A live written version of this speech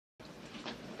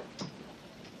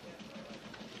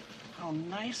How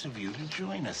nice of you to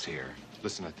join us here.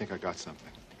 Listen, I think I got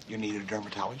something. You need a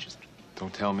dermatologist?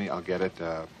 Don't tell me. I'll get it.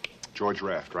 George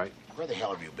Raft, right? Where the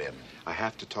hell have you been? I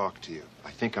have to talk to you.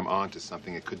 I think I'm on to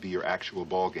something. It could be your actual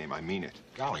ball game. I mean it.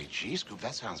 Golly gee, Scoop,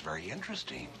 that sounds very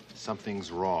interesting. Something's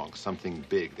wrong. Something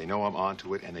big. They know I'm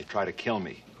onto it, and they try to kill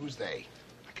me. Who's they?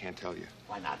 I can't tell you.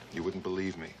 Why not? You wouldn't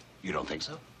believe me. You don't think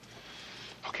so?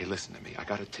 Okay, listen to me. I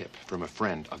got a tip from a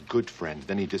friend, a good friend.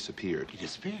 Then he disappeared. He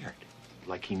disappeared?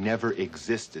 Like he never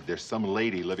existed. There's some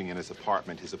lady living in his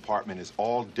apartment. His apartment is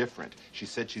all different. She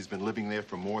said she's been living there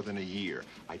for more than a year.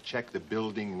 I checked the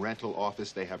building rental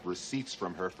office. They have receipts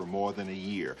from her for more than a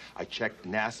year. I checked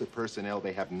NASA personnel.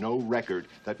 They have no record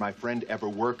that my friend ever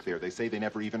worked there. They say they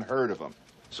never even heard of him.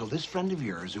 So this friend of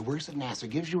yours who works at NASA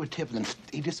gives you a tip and then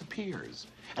he disappears.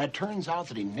 And it turns out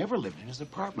that he never lived in his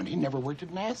apartment. He never worked at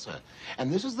NASA. And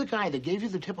this is the guy that gave you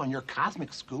the tip on your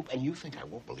cosmic scoop, and you think I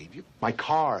won't believe you? My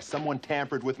car. Someone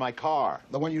tampered with my car.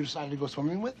 The one you decided to go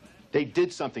swimming with? They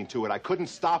did something to it. I couldn't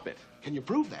stop it. Can you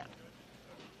prove that?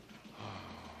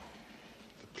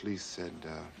 The police said,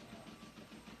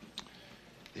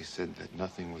 they said that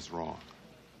nothing was wrong.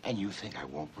 And you think I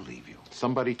won't believe you?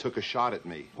 Somebody took a shot at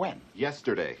me. When?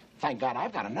 Yesterday. Thank God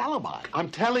I've got an alibi. I'm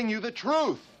telling you the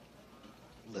truth.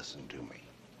 Listen to me,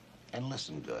 and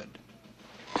listen good.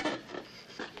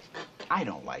 I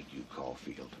don't like you,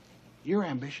 Caulfield. You're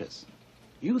ambitious.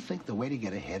 You think the way to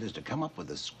get ahead is to come up with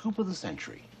the scoop of the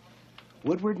century.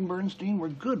 Woodward and Bernstein were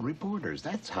good reporters.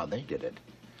 That's how they did it.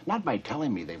 Not by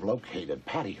telling me they've located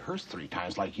Patty Hearst 3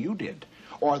 times like you did,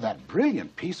 or that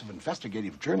brilliant piece of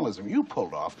investigative journalism you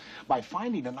pulled off by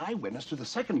finding an eyewitness to the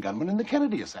second gunman in the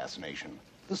Kennedy assassination.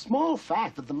 The small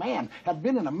fact that the man had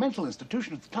been in a mental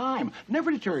institution at the time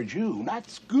never deterred you, not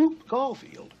Scoop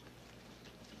Caulfield.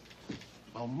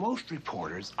 Well, most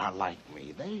reporters are like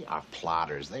me. They are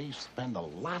plotters. They spend a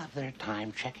lot of their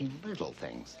time checking little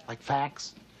things, like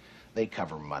facts. They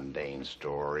cover mundane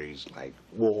stories like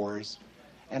wars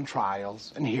and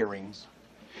trials and hearings.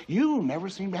 You never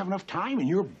seem to have enough time in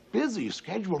your busy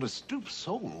schedule to stoop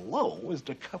so low as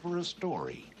to cover a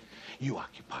story. You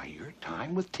occupy your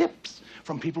time with tips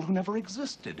from people who never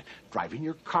existed, driving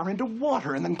your car into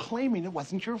water and then claiming it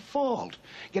wasn't your fault,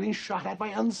 getting shot at by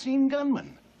unseen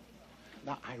gunmen.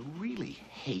 Now, I really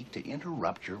hate to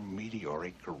interrupt your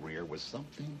meteoric career with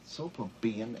something so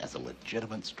plebeian as a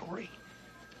legitimate story.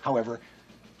 However,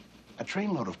 a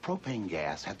trainload of propane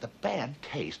gas had the bad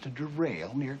taste to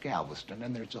derail near Galveston,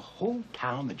 and there's a whole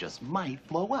town that just might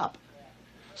blow up.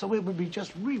 So it would be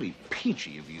just really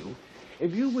peachy of you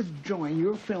if you would join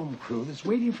your film crew that's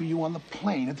waiting for you on the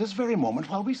plane at this very moment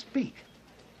while we speak.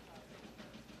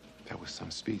 That was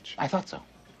some speech. I thought so.